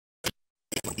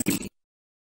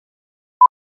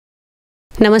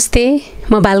नमस्ते,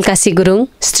 म बालकाशी गुरुङ।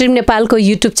 स्ट्रिम नेपालको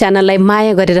युट्युब च्यानललाई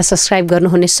माया गरेर सब्स्क्राइब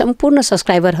गर्नुहुने सम्पूर्ण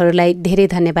सब्स्क्राइबरहरूलाई धेरै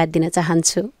धन्यवाद दिन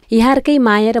चाहन्छु। यहाँहरूकै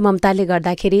माया र ममताले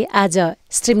गर्दाखेरि आज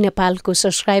स्ट्रिम नेपालको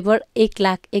सब्स्क्राइबर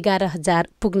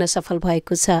 1,11,000 पुग्न सफल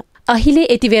भएको छ। अहिले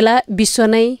यति बेला विश्व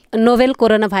नै नोभेल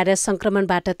कोरोना भाइरस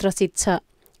संक्रमणबाट त्रसित छ।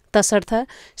 तसर्थ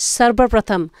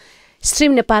सर्वप्रथम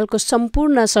स्ट्रिम नेपालको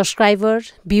सम्पूर्ण सब्स्क्राइबर,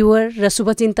 भ्युवर र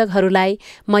शुभचिन्तकहरूलाई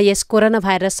म यस कोरोना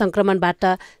भाइरस संक्रमणबाट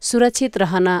सुरक्षित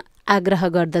रहन आग्रह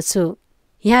गर्दछु।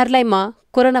 यहाँहरूलाई म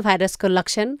कोरोना भाइरसको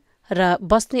लक्षण र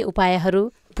बस्ने उपायहरू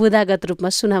बुदागत रूपमा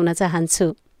सुनाउन चाहन्छु।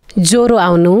 ज्वरो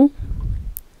आउनु,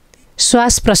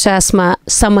 श्वास प्रश्वासमा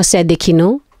समस्या देखिनु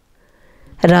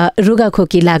र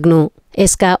रुगाखोकी लाग्नु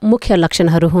यसका मुख्य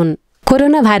लक्षणहरू हुन्।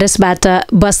 कोरोना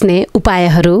भाइरसबाट बस्ने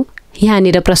उपायहरू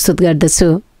यहाँनिर प्रस्तुत गर्दछु।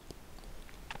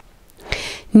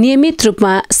 नियमित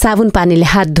रूपमा साबुन पानीले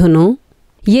हात धुनु,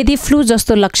 यदि फ्लू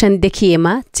जस्तो लक्षण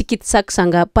देखिएमा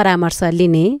चिकित्सकसँग परामर्श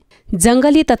लिने,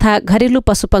 जङ्गली तथा घरेलु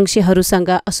पशुपक्षीहरूसँग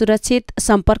असुरक्षित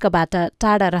सम्पर्कबाट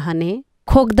टाढा रहने,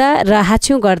 खोक्दा र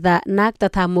हाछ्यौँ गर्दा नाक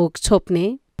तथा मुख छोप्ने,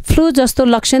 फ्लू जस्तो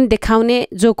लक्षण देखाउने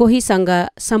जो कोहीसँग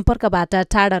सम्पर्कबाट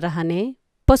टाढा रहने,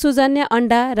 पशुजन्य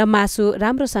अण्डा र मासु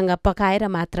राम्रोसँग पकाएर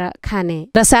मात्र खाने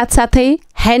र साथसाथै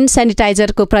ह्यान्ड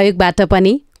सेनिटाइजरको प्रयोगबाट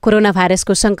पनि कोरोना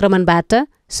भाइरसको संक्रमणबाट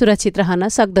सुरक्षित रहन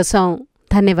सक्दछौँ।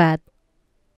 धन्यवाद।